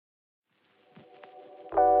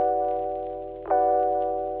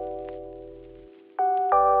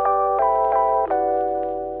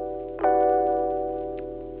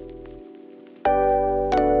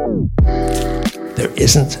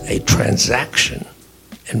isn't a transaction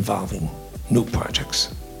involving new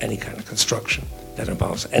projects, any kind of construction that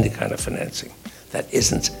involves any kind of financing, that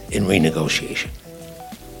isn't in renegotiation.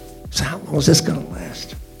 So how long is this going to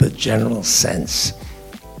last? The general sense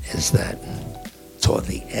is that toward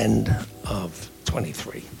the end of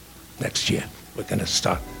 23, next year, we're going to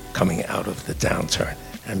start coming out of the downturn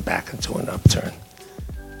and back into an upturn.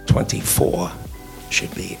 24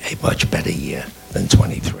 should be a much better year than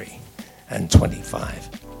 23, and 25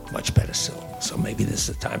 much better still. So maybe this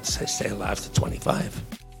is the time to say stay alive to 25.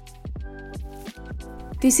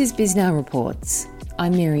 This is BizNow Reports.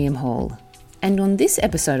 I'm Miriam Hall. And on this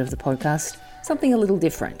episode of the podcast, something a little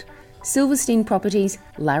different. Silverstein Properties'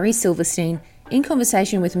 Larry Silverstein in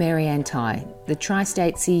conversation with Maryann Tai, the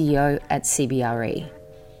Tri-State CEO at CBRE.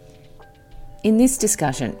 In this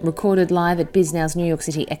discussion, recorded live at BizNow's New York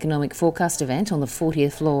City Economic Forecast event on the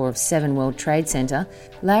 40th floor of 7 World Trade Center,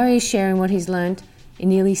 Larry is sharing what he's learned in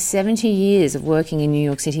nearly 70 years of working in New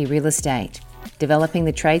York City real estate, developing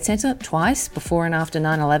the Trade Center twice before and after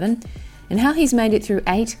 9/11, and how he's made it through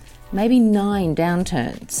 8, maybe 9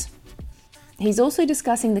 downturns. He's also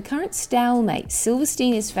discussing the current stalemate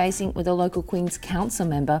Silverstein is facing with a local Queen's Council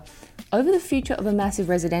member over the future of a massive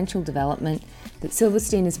residential development that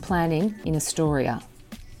Silverstein is planning in Astoria.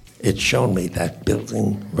 It's shown me that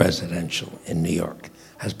building residential in New York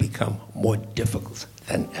has become more difficult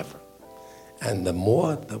than ever. And the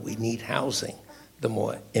more that we need housing, the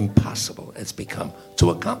more impossible it's become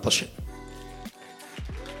to accomplish it.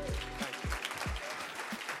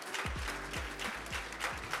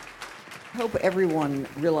 I hope everyone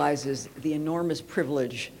realizes the enormous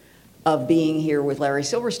privilege of being here with Larry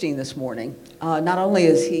Silverstein this morning. Not only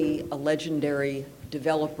is he a legendary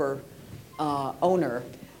developer, owner,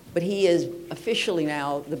 but he is officially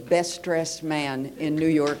now the best dressed man in New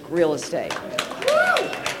York real estate.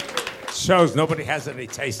 Shows nobody has any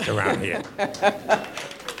taste around here.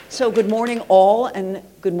 So good morning all, and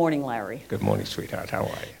good morning, Larry. Good morning, sweetheart. How are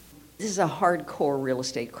you? This is a hardcore real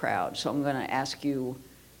estate crowd, so I'm going to ask you,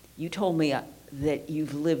 you told me that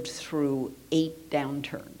you've lived through 8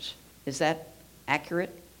 downturns. Is that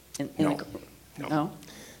accurate? No?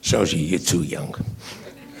 Shows you're too young.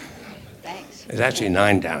 Thanks. There's actually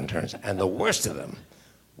 9 downturns, and the worst of them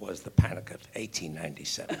was the Panic of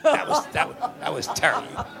 1897. That was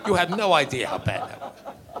terrible. You have no idea how bad that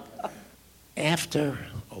was. After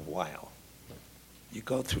a while, you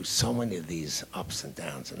go through so many of these ups and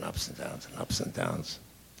downs and ups and downs and ups and downs,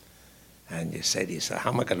 and you say to yourself,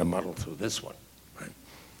 how am I going to muddle through this one? Right?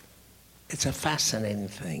 It's a fascinating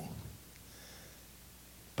thing.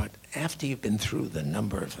 But after you've been through the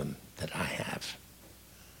number of them that I have,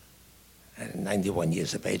 and 91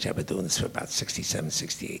 years of age, I've been doing this for about 67,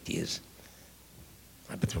 68 years.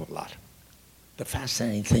 I've been through a lot. The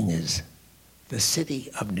fascinating thing is the city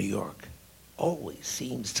of New York always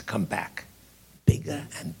seems to come back bigger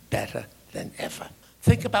and better than ever.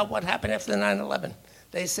 Think about what happened after 9/11.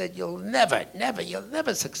 They said, you'll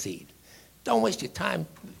never succeed. Don't waste your time.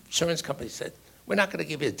 Insurance companies said, we're not going to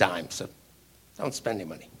give you a dime, so don't spend your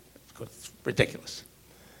money. It's ridiculous.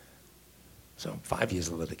 So 5 years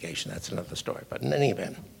of litigation, that's another story. But in any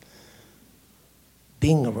event,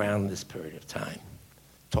 being around this period of time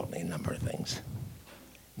taught me a number of things.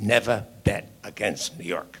 Never bet against New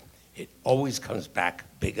York. It always comes back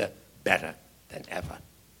bigger, better than ever.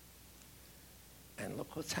 And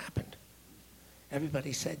look what's happened.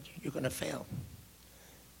 Everybody said, you're going to fail.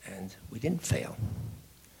 And we didn't fail.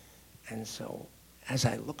 And so as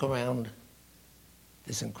I look around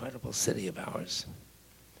this incredible city of ours,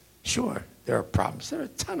 sure, there are problems. There are a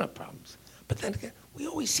ton of problems. But then again, we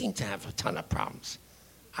always seem to have a ton of problems.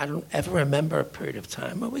 I don't ever remember a period of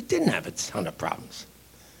time where we didn't have a ton of problems.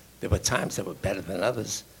 There were times that were better than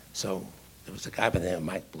others. So there was a guy by the name of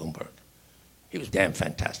Mike Bloomberg. He was damn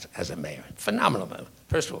fantastic as a mayor. Phenomenal mayor.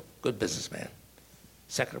 First of all, good businessman.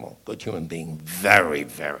 Second of all, good human being. Very,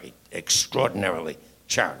 very extraordinarily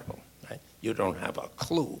charitable. Right? You don't have a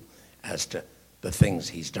clue as to the things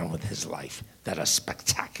he's done with his life that are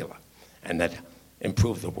spectacular and that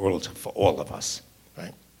improve the world for all of us,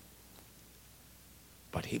 right?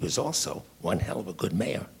 But he was also one hell of a good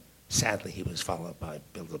mayor. Sadly, he was followed by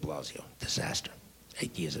Bill de Blasio. Disaster.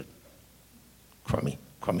 8 years of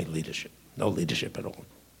crummy leadership. No leadership at all.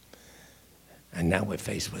 And now we're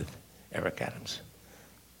faced with Eric Adams,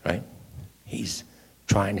 right? He's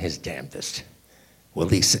trying his damnedest. Will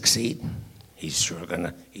he succeed? He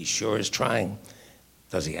sure is trying.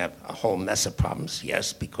 Does he have a whole mess of problems?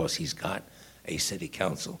 Yes, because he's got a city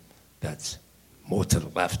council that's more to the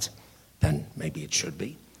left than maybe it should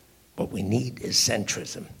be. What we need is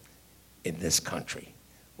centrism in this country.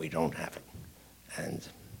 We don't have it. And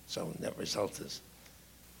so the net result is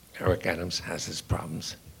Eric Adams has his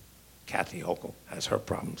problems. Kathy Hochul has her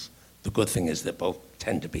problems. The good thing is they both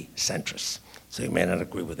tend to be centrists. So you may not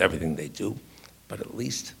agree with everything they do, but at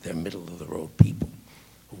least they're middle-of-the-road people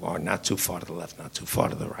who are not too far to the left, not too far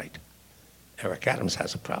to the right. Eric Adams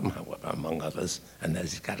has a problem, however, among others, and that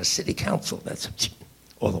he's got a city council that's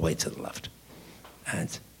all the way to the left.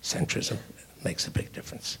 And centrism makes a big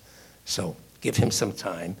difference. So give him some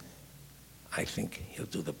time. I think he'll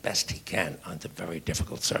do the best he can under very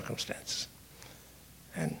difficult circumstances.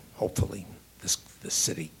 And hopefully this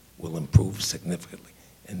city will improve significantly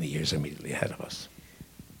in the years immediately ahead of us.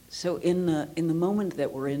 So in the moment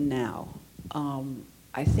that we're in now,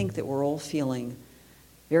 I think that we're all feeling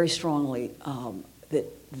very strongly that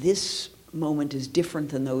this moment is different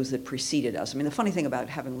than those that preceded us. I mean, the funny thing about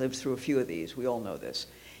having lived through a few of these, we all know this,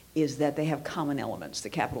 is that they have common elements. The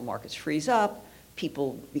capital markets freeze up,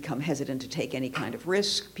 people become hesitant to take any kind of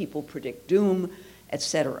risk, people predict doom,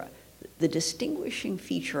 etc. The distinguishing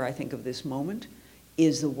feature, I think, of this moment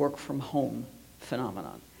is the work from home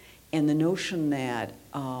phenomenon. And the notion that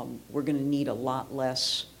we're going to need a lot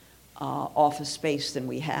less office space than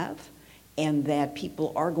we have, and that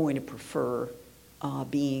people are going to prefer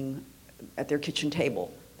being at their kitchen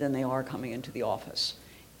table than they are coming into the office.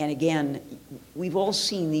 And again, we've all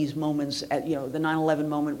seen these moments. The 9/11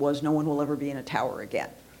 moment was no one will ever be in a tower again.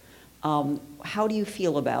 How do you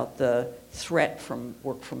feel about the threat from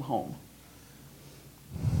work from home?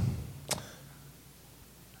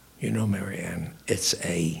 You know, Marianne, it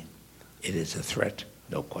is a threat,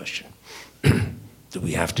 no question. Do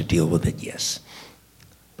we have to deal with it? Yes.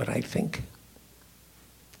 But I think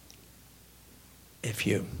if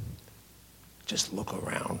you just look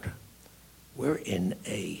around, we're in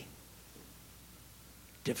a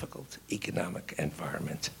difficult economic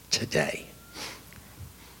environment today.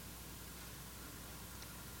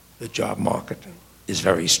 The job market is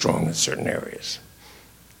very strong in certain areas.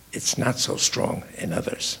 It's not so strong in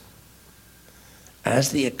others.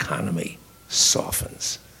 As the economy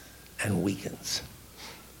softens and weakens,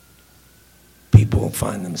 people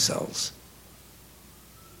find themselves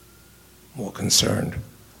more concerned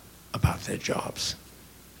about their jobs,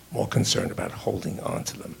 more concerned about holding on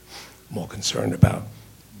to them, more concerned about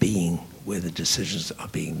being where the decisions are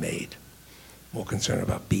being made, more concerned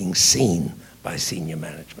about being seen by senior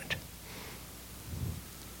management.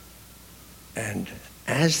 And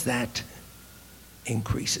as that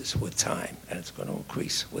increases with time, and it's going to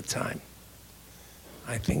increase with time,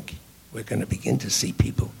 I think we're going to begin to see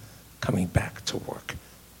people coming back to work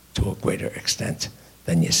to a greater extent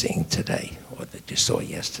than you're seeing today or that you saw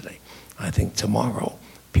yesterday. I think tomorrow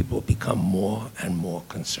people will become more and more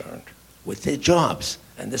concerned with their jobs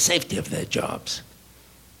and the safety of their jobs.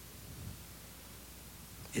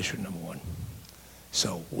 Issue number one.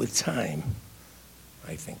 So with time,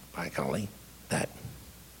 I think, by golly, that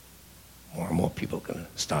more and more people are going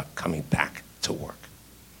to start coming back to work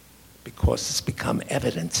because it's become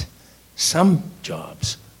evident some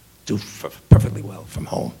jobs do perfectly well from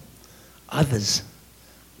home. Others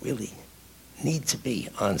really need to be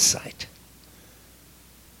on site.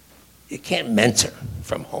 You can't mentor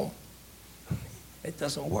from home. It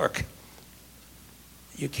doesn't work.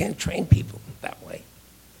 You can't train people that way.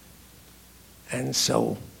 And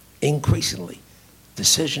so increasingly,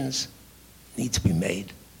 decisions need to be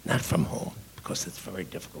made not from home, because it's very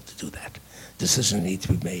difficult to do that. Decisions need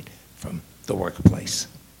to be made from the workplace.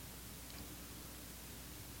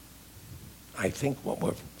 I think what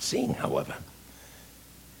we're seeing, however,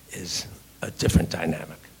 is a different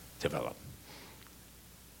dynamic develop.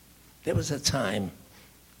 There was a time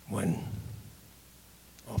when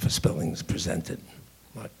office buildings presented,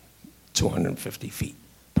 250 feet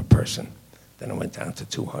per person. Then it went down to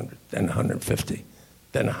 200, then 150,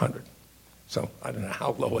 then 100. So I don't know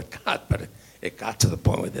how low it got, but it got to the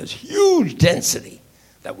point where there's huge density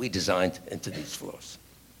that we designed into these floors.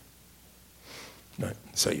 Right.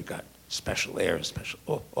 So you've got special air,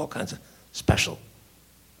 all kinds of special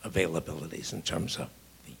availabilities in terms of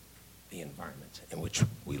the environment in which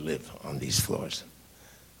we live on these floors.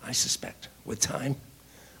 I suspect with time,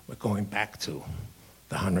 we're going back to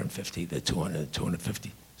the 150, the 200,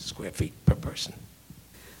 250 square feet per person.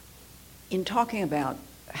 In talking about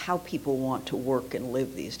how people want to work and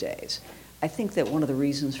live these days, I think that one of the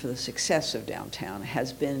reasons for the success of downtown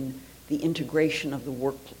has been the integration of the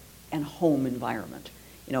work and home environment.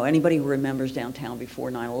 You know, anybody who remembers downtown before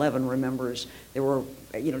 9/11 remembers there were,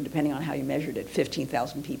 depending on how you measured it,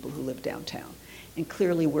 15,000 people who lived downtown. And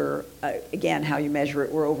clearly we're, again, how you measure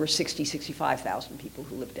it, we're over 60, 65,000 people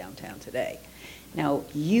who live downtown today. Now,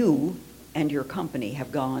 you and your company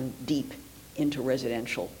have gone deep into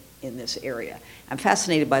residential in this area. I'm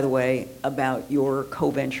fascinated, by the way, about your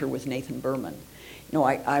co-venture with Nathan Berman. You know,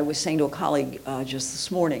 I was saying to a colleague just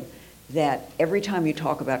this morning that every time you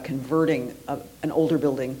talk about converting an older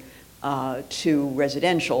building to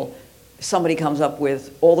residential, somebody comes up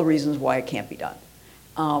with all the reasons why it can't be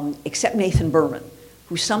done, except Nathan Berman,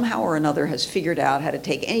 who somehow or another has figured out how to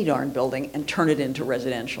take any darn building and turn it into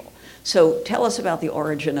residential. So tell us about the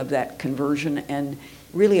origin of that conversion and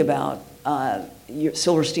really about your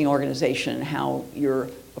Silverstein organization and how you're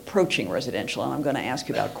approaching residential. And I'm going to ask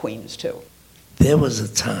you about Queens, too. There was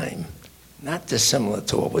a time, not dissimilar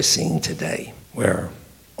to what we're seeing today, where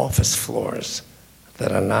office floors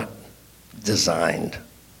that are not designed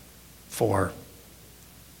for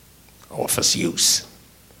office use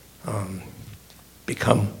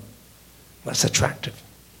become less attractive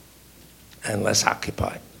and less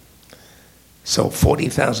occupied. So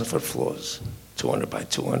 40,000-foot floors, 200 by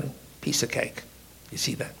 200, piece of cake. You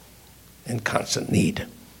see that? In constant need.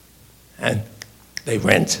 And they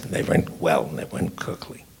rent well, and they rent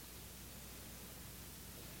quickly.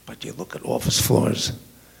 But you look at office floors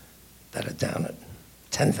that are down at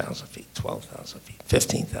 10,000 feet, 12,000 feet,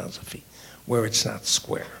 15,000 feet, where it's not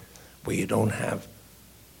square, where you don't have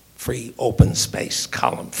free open space,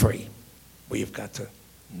 column free, where you've got to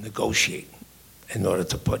negotiate in order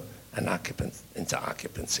to put an occupant into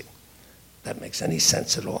occupancy. That makes any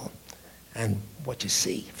sense at all. And what you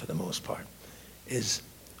see, for the most part, is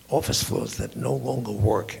office floors that no longer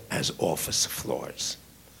work as office floors.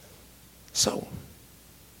 So,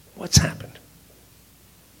 what's happened?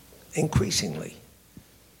 Increasingly,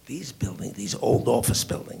 these buildings, these old office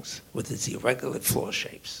buildings with its irregular floor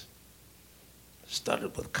shapes,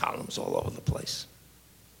 studded with columns all over the place,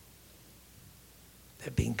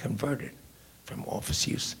 they're being converted from office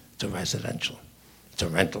use to residential, to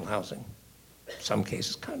rental housing, in some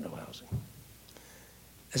cases condo housing.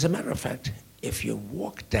 As a matter of fact, if you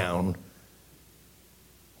walk down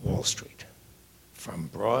Wall Street from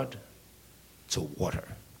Broad to Water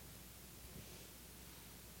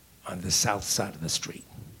on the south side of the street,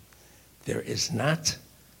 there is not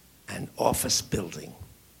an office building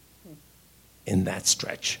in that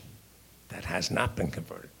stretch that has not been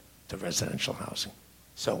converted to residential housing.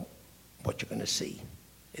 So what you're going to see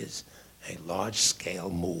is a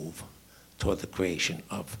large-scale move toward the creation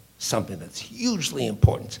of something that's hugely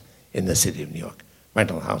important in the city of New York,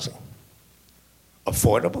 rental housing.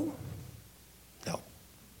 Affordable? No.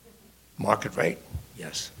 Market rate?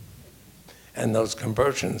 Yes. And those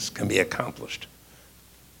conversions can be accomplished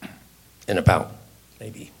in about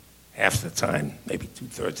maybe half the time, maybe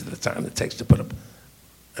 2/3 of the time it takes to put up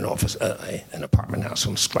an office, an apartment house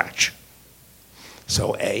from scratch.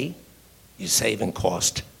 So A, you save in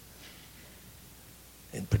cost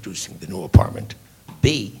in producing the new apartment.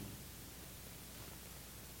 B,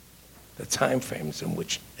 the time frames in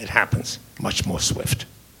which it happens much more swift.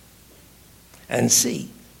 And C,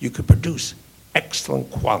 you could produce excellent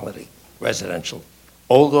quality residential.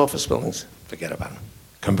 Old office buildings, forget about them.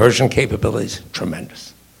 Conversion capabilities,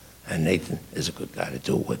 tremendous. And Nathan is a good guy to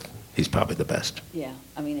do it with. He's probably the best. Yeah,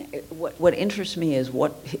 I mean, what interests me is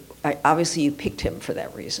obviously you picked him for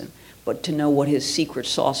that reason, but to know what his secret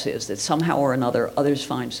sauce is that somehow or another others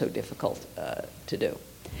find so difficult to do.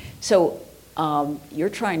 So you're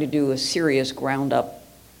trying to do a serious ground-up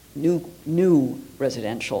new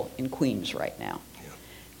residential in Queens right now.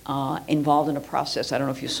 Yeah. Involved in a process, I don't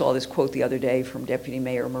know if you saw this quote the other day from Deputy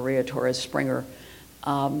Mayor Maria Torres Springer,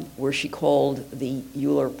 where she called the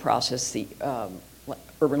Euler process, the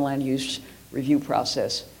urban land use review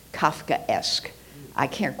process, Kafkaesque. I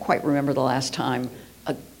can't quite remember the last time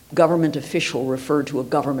a government official referred to a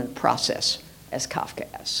government process as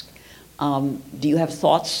Kafkaesque. Do you have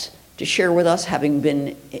thoughts to share with us, having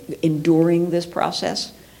been enduring this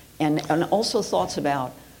process? And also thoughts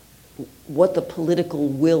about what the political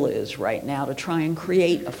will is right now to try and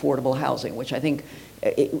create affordable housing, which I think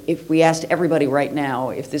if we asked everybody right now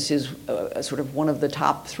if this is sort of one of the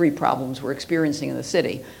top 3 problems we're experiencing in the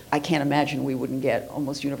city, I can't imagine we wouldn't get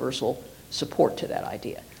almost universal support to that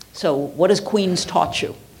idea. So what has Queens taught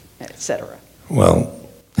you, et cetera? Well,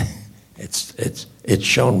 it's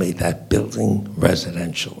shown me that building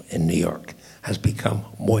residential in New York has become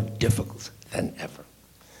more difficult than ever.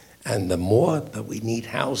 And the more that we need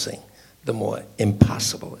housing, the more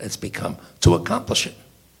impossible it's become to accomplish it,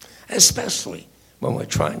 especially when we're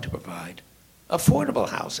trying to provide affordable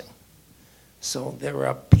housing. So there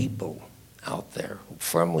are people out there who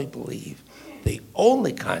firmly believe the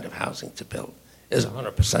only kind of housing to build is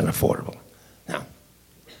 100% affordable. Now,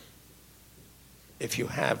 if you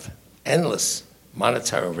have endless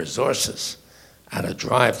monetary resources, and a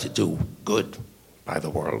drive to do good by the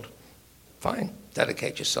world, fine.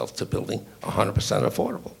 Dedicate yourself to building 100%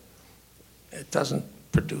 affordable. It doesn't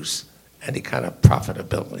produce any kind of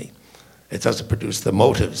profitability. It doesn't produce the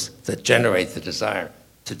motives that generate the desire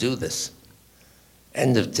to do this.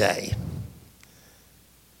 End of day,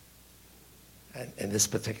 and in this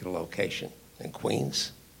particular location in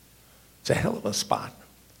Queens, it's a hell of a spot.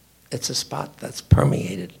 It's a spot that's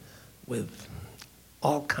permeated with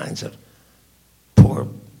all kinds of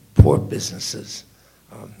poor businesses,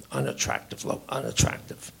 unattractive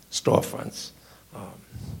storefronts,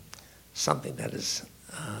 something that is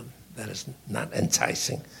not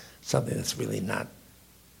enticing, something that's really not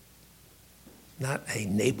a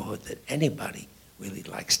neighborhood that anybody really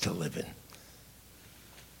likes to live in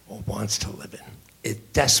or wants to live in.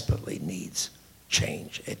 It desperately needs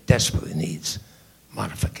change. It desperately needs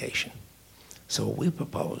modification. So what we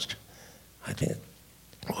proposed, I think,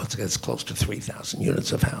 it's close to 3,000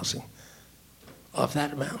 units of housing. Of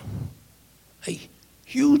that amount, a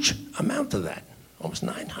huge amount of that, almost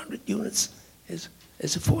 900 units, is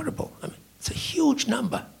affordable. I mean, it's a huge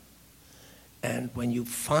number. And when you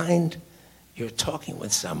find you're talking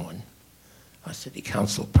with someone, a city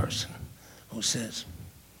council person, who says,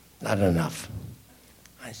 not enough.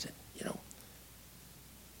 I said,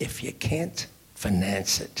 if you can't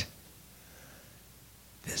finance it,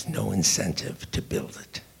 there's no incentive to build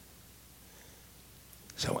it.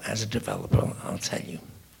 So as a developer, I'll tell you,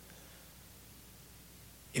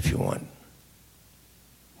 if you want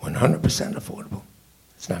 100% affordable,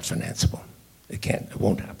 it's not financeable. It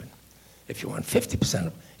won't happen. If you want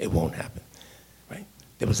 50%, it won't happen, right?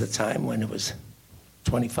 There was a time when it was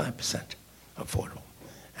 25% affordable,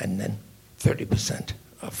 and then 30%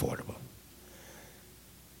 affordable.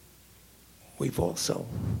 We've also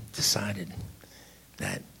decided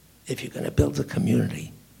that if you're going to build a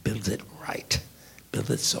community, build it right.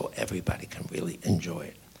 Build it so everybody can really enjoy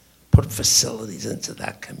it. Put facilities into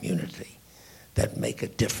that community that make a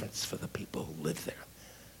difference for the people who live there.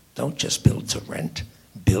 Don't just build to rent.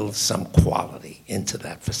 Build some quality into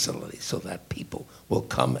that facility so that people will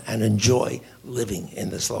come and enjoy living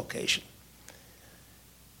in this location.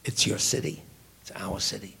 It's your city. It's our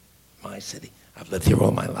city, my city. I've lived here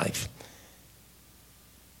all my life.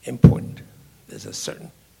 Important. There's a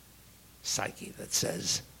certain psyche that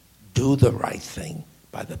says, do the right thing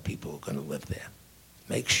by the people who are going to live there.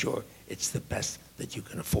 Make sure it's the best that you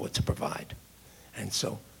can afford to provide. And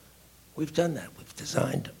so we've done that. We've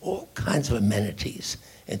designed all kinds of amenities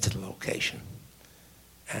into the location.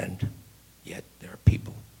 And yet there are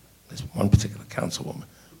people, there's one particular councilwoman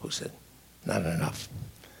who said, not enough.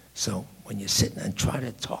 So when you sit and try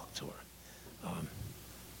to talk to her,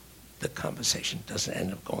 the conversation doesn't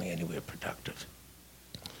end up going anywhere productive.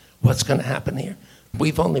 What's going to happen here?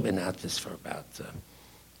 We've only been at this for about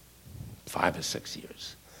 5 or 6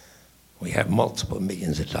 years. We have multiple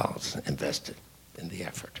millions of dollars invested in the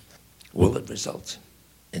effort. Will it result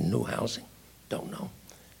in new housing? Don't know.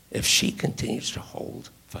 If she continues to hold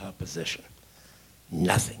for her position,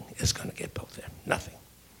 nothing is going to get built there. Nothing.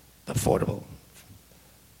 Affordable.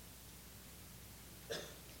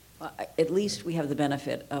 At least we have the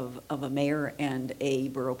benefit of a mayor and a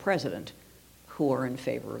borough president who are in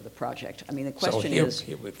favor of the project. I mean, the question is...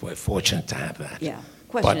 Here we're fortunate to have that. Yeah.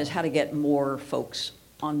 The question is how to get more folks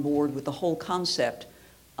on board with the whole concept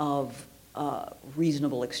of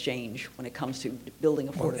reasonable exchange when it comes to building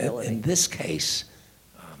affordability. Well, in this case,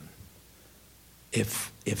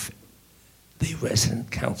 if the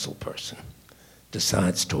resident council person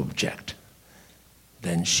decides to object,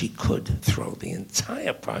 then she could throw the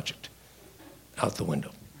entire project out the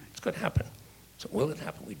window. It could happen. So will it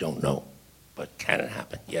happen? We don't know. But can it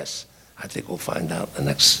happen? Yes. I think we'll find out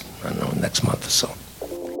next month or so.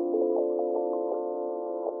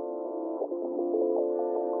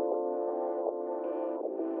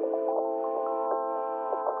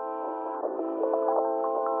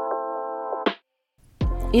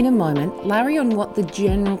 In a moment, Larry on what the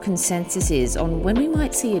general consensus is on when we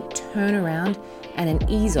might see a turnaround and an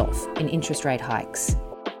ease-off in interest rate hikes.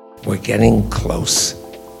 We're getting close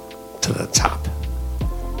to the top.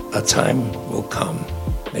 A time will come,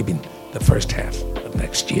 maybe the first half of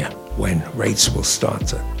next year, when rates will start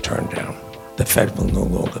to turn down. The Fed will no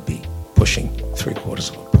longer be pushing 3/4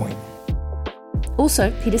 of a point.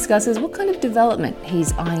 Also, he discusses what kind of development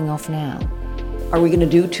he's eyeing off now. Are we going to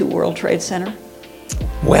do 2 World Trade Center?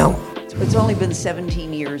 Well, it's only been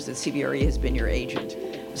 17 years that CBRE has been your agent.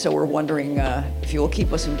 So we're wondering if you will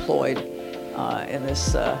keep us employed in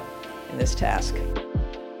this task.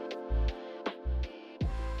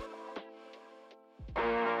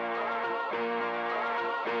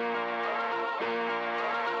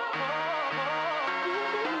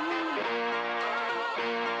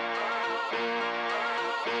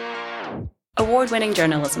 award-winning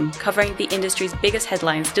journalism covering the industry's biggest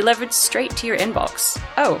headlines delivered straight to your inbox.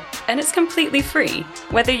 Oh, and it's completely free.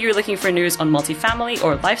 Whether you're looking for news on multifamily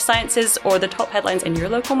or life sciences or the top headlines in your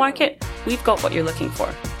local market, we've got what you're looking for.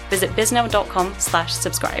 Visit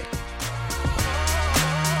biznow.com/subscribe.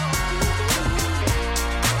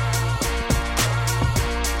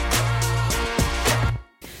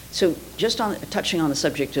 So just touching on the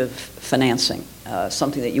subject of financing,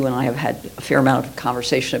 something that you and I have had a fair amount of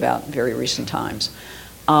conversation about in very recent times.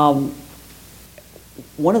 One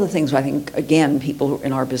of the things I think, again, people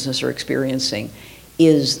in our business are experiencing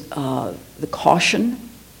is the caution.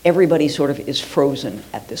 Everybody sort of is frozen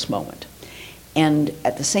at this moment. And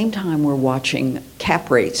at the same time, we're watching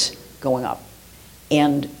cap rates going up.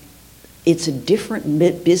 And it's a different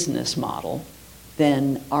business model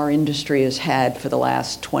than our industry has had for the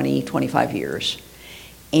last 20, 25 years.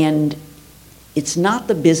 And it's not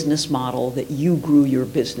the business model that you grew your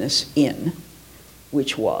business in,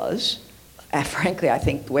 which was, frankly, I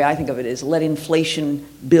think the way I think of it is let inflation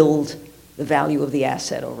build the value of the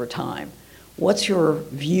asset over time. What's your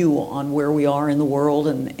view on where we are in the world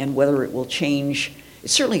and whether it will change?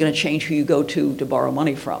 It's certainly going to change who you go to borrow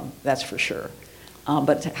money from, that's for sure.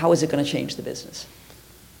 But how is it going to change the business?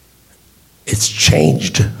 It's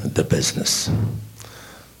changed the business.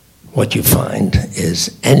 What you find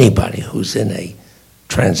is anybody who's in a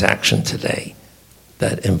transaction today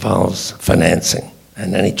that involves financing,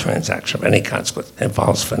 and any transaction of any consequence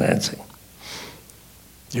involves financing,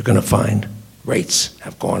 you're going to find rates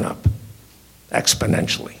have gone up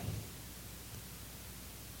exponentially.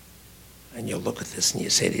 And you look at this and you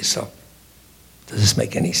say to yourself, does this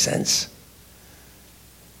make any sense?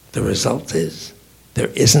 The result is there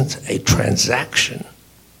isn't a transaction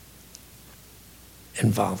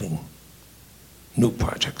involving new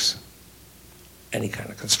projects, any kind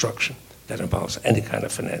of construction that involves any kind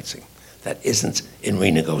of financing that isn't in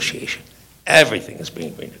renegotiation. Everything is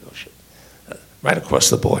being renegotiated, right across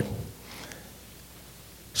the board.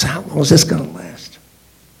 So how long is this going to last?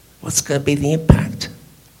 What's going to be the impact?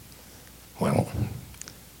 Well,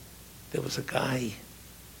 there was a guy,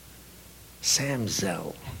 Sam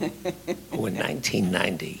Zell, who in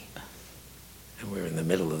 1990, and we were in the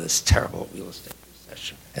middle of this terrible real estate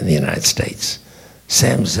recession in the United States,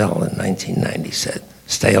 Sam Zell in 1990 said,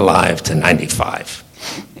 stay alive to 95.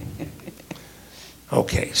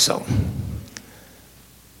 Okay, so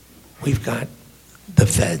we've got the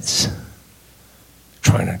feds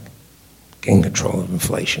trying to gain control of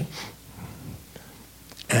inflation,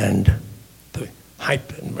 and the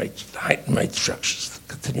heightened rate structures, the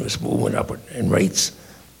continuous movement upward in rates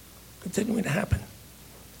continuing to happen,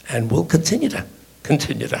 and will continue to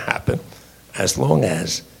happen as long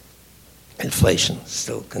as inflation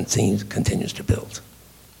still continues to build.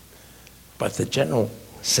 But the general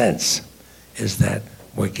sense is that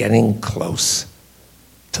we're getting close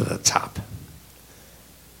to the top.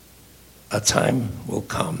 A time will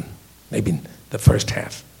come, maybe the first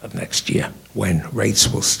half of next year, when rates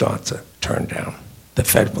will start to turn down. The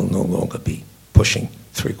Fed will no longer be pushing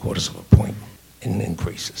 3/4 of a point in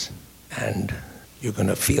increases. And you're going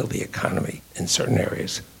to feel the economy in certain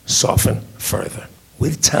areas soften further.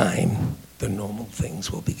 With time, the normal things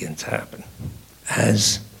will begin to happen.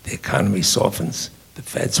 As the economy softens, the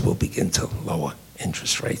Feds will begin to lower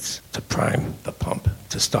interest rates to prime the pump,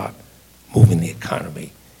 to start moving the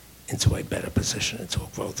economy into a better position, into a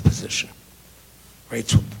growth position.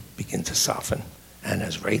 Rates will begin to soften, and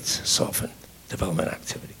as rates soften, development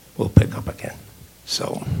activity will pick up again.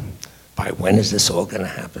 So by when is this all going to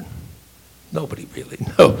happen? Nobody really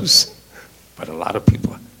knows, but a lot of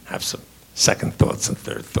people have some second thoughts and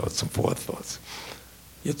third thoughts and fourth thoughts.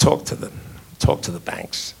 You talk to the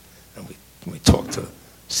banks, and we talk to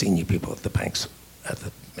senior people at the banks, at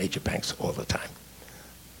the major banks all the time.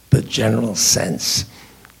 The general sense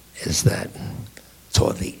is that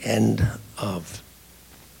toward the end of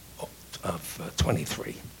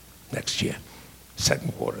 23, next year,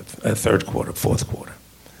 second quarter, third quarter, fourth quarter,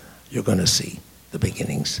 you're going to see the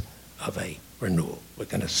beginnings of a renewal. We're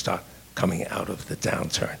going to start coming out of the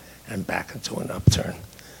downturn and back into an upturn.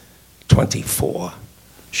 24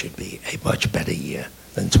 should be a much better year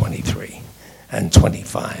than 23, and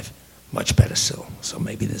 25 much better still. So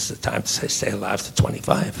maybe this is the time to say stay alive to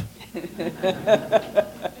 25.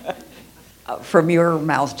 From your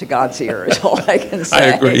mouth to God's ear is all I can say.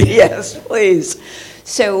 I agree. Yes, please.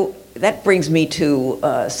 So that brings me to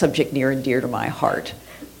a subject near and dear to my heart.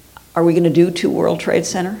 Are we going to do 2 World Trade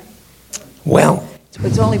Center? Well,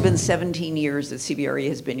 It's only been 17 years that CBRE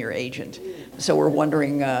has been your agent, so we're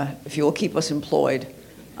wondering if you will keep us employed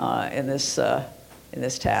in this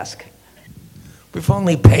task. We've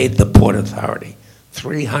only paid the Port Authority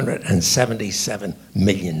 $377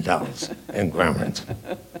 million in ground rent.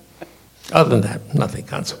 Other than that, nothing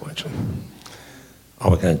consequential.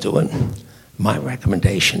 Are we going to do it? My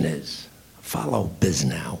recommendation is follow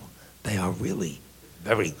BizNow. They are really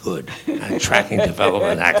very good at tracking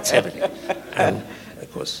development activity. And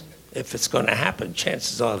of course, if it's going to happen,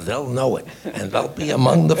 chances are they'll know it, and they'll be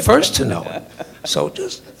among the first to know it. So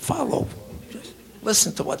just follow, just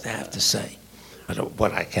listen to what they have to say.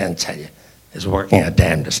 What I can tell you is working our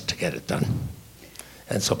damnedest to get it done.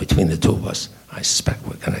 And so between the two of us, I suspect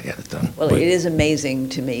we're going to get it done. Well, it is amazing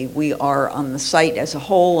to me. We are on the site as a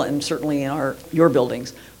whole, and certainly in your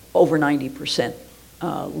buildings, over 90%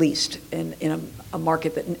 leased in a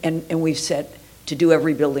market that, and we've said to do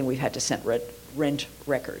every building, we've had to set rent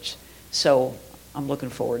records. So I'm looking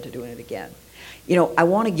forward to doing it again. You know, I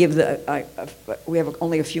want to give we have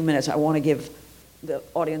only a few minutes. I want to give the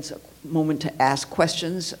audience a moment to ask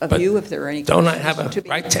questions of you, if there are any questions. Don't I have a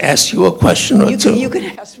right to ask you a question or two? You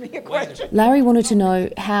can ask me a question. Larry wanted to know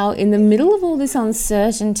how, in the middle of all this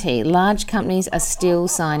uncertainty, large companies are still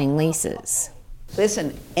signing leases.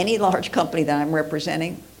 Listen, any large company that I'm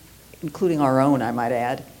representing, including our own, I might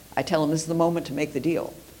add, I tell them this is the moment to make the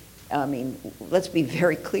deal. I mean, let's be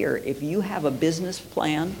very clear. If you have a business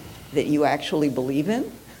plan that you actually believe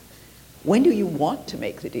in, when do you want to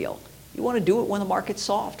make the deal? You want to do it when the market's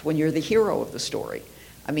soft, when you're the hero of the story.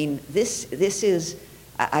 I mean, this is,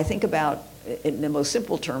 I think about, in the most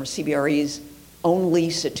simple terms, CBRE's own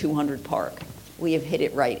lease at 200 Park. We have hit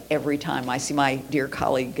it right every time. I see my dear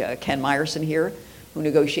colleague, Ken Myerson here, who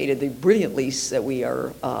negotiated the brilliant lease that we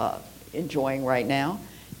are enjoying right now.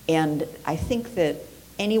 And I think that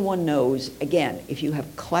anyone knows, again, if you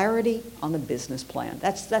have clarity on the business plan,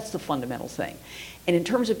 that's the fundamental thing. And in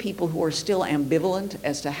terms of people who are still ambivalent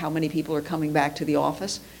as to how many people are coming back to the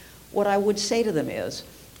office, what I would say to them is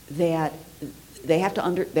that they have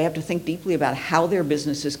to think deeply about how their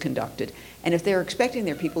business is conducted. And if they're expecting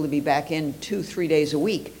their people to be back in 2-3 days a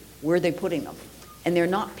week, where are they putting them? And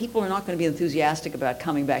people are not going to be enthusiastic about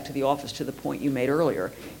coming back to the office, to the point you made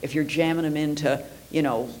earlier. If you're jamming them into, you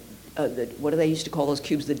know, what do they used to call those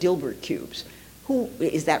cubes? The Dilbert cubes.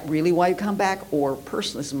 Is that really why you come back? Or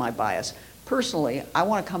personally, this is my bias. Personally, I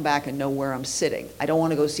want to come back and know where I'm sitting. I don't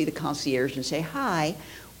want to go see the concierge and say, hi,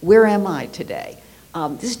 where am I today?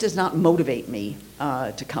 This does not motivate me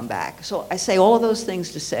to come back. So I say all of those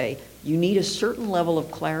things to say you need a certain level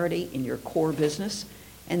of clarity in your core business,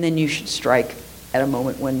 and then you should strike at a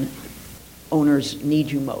moment when owners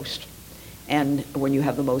need you most and when you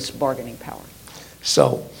have the most bargaining power.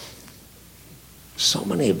 So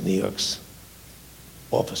many of New York's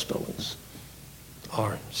office buildings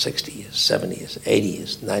are 60 years, 70 years, 80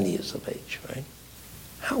 years, 90 years of age, right?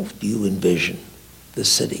 How do you envision the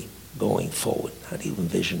city going forward? How do you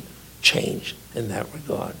envision change in that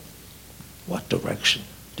regard? What direction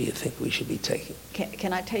do you think we should be taking?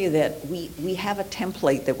 Can I tell you that we have a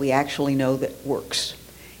template that we actually know that works.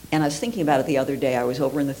 And I was thinking about it the other day. I was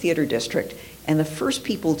over in the theater district, and the first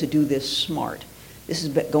people to do this smart, this is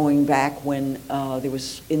going back when there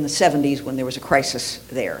was, in the 70s, when there was a crisis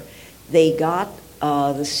there. They got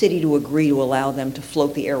the city to agree to allow them to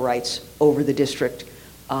float the air rights over the district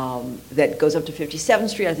that goes up to 57th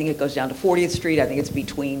Street. I think it goes down to 40th Street. I think it's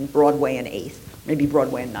between Broadway and 8th, maybe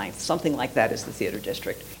Broadway and 9th. Something like that is the theater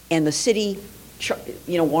district. And the city,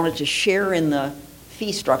 wanted to share in the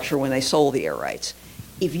fee structure when they sold the air rights.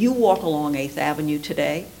 If you walk along 8th Avenue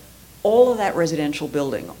today, all of that residential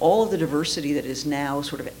building, all of the diversity that is now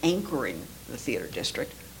sort of anchoring the theater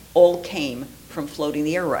district, all came from floating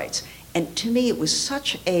the air rights. And to me, it was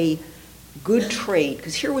such a good trade,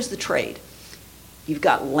 because here was the trade. You've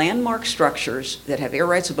got landmark structures that have air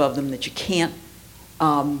rights above them that you can't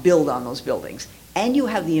build on those buildings. And you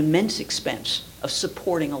have the immense expense of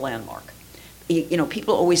supporting a landmark.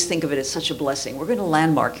 People always think of it as such a blessing. We're going to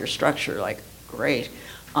landmark your structure, like, great.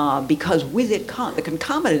 Because with it, the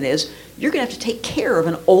concomitant is you're going to have to take care of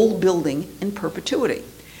an old building in perpetuity.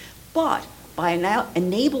 But by now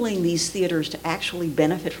enabling these theaters to actually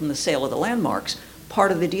benefit from the sale of the landmarks,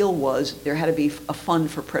 part of the deal was there had to be a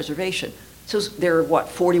fund for preservation. So there are,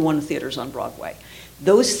 41 theaters on Broadway.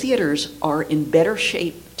 Those theaters are in better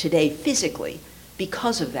shape today physically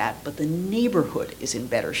because of that, but the neighborhood is in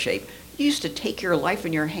better shape. You used to take your life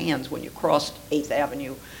in your hands when you crossed 8th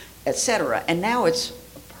Avenue, et cetera, and now it's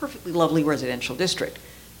a perfectly lovely residential district.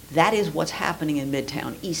 That is what's happening in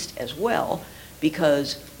Midtown East as well,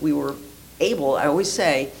 because we were able, I always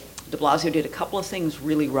say, de Blasio did a couple of things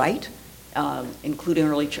really right, including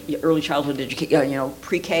early childhood education,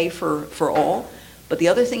 pre-K for all. But the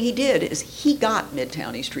other thing he did is he got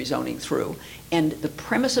Midtown East rezoning through. And the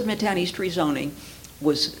premise of Midtown East rezoning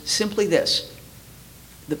was simply this.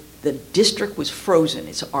 The district was frozen.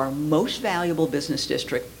 It's our most valuable business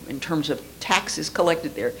district in terms of taxes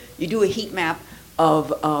collected there. You do a heat map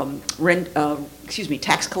of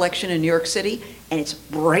tax collection in New York City, and it's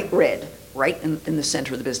bright red, right in the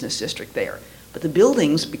center of the business district there. But the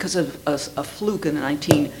buildings, because of a fluke in the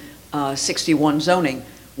 1961 zoning,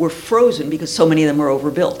 were frozen because so many of them were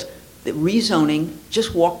overbuilt. The rezoning,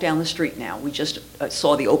 just walk down the street now. We just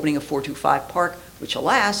saw the opening of 425 Park, which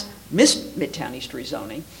alas, missed Midtown East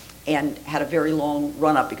rezoning and had a very long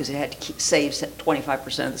run-up because it had to save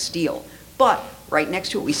 25% of the steel. But right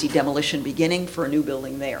next to it, we see demolition beginning for a new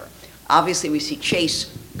building there. Obviously, we see Chase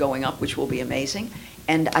going up, which will be amazing.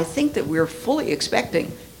 And I think that we're fully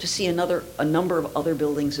expecting to see a number of other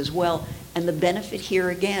buildings as well. And the benefit here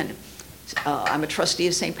again, I'm a trustee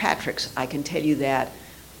of St. Patrick's. I can tell you that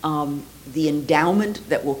the endowment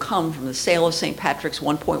that will come from the sale of St. Patrick's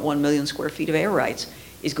 1.1 million square feet of air rights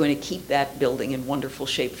is going to keep that building in wonderful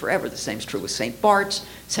shape forever. The same is true with St. Bart's,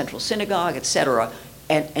 Central Synagogue, et cetera,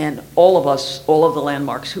 and all of the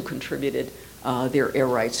landmarks who contributed their air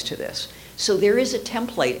rights to this. So there is a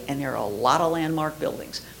template, and there are a lot of landmark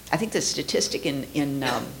buildings. I think the statistic in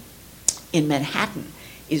Manhattan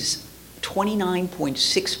is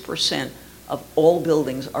 29.6% of all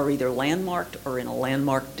buildings are either landmarked or in a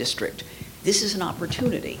landmark district. This is an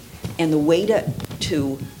opportunity, and the way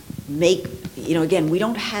to make, again, we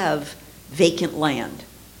don't have vacant land.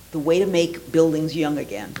 The way to make buildings young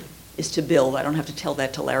again is to build. I don't have to tell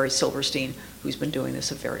that to Larry Silverstein, who's been doing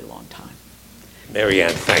this a very long time. Mary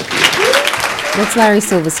Ann, thank you. That's Larry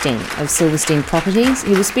Silverstein of Silverstein Properties.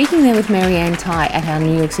 He was speaking there with Mary Ann Tai at our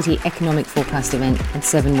New York City Economic Forecast event at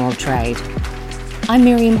 7 World Trade. I'm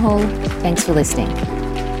Miriam Hall. Thanks for listening.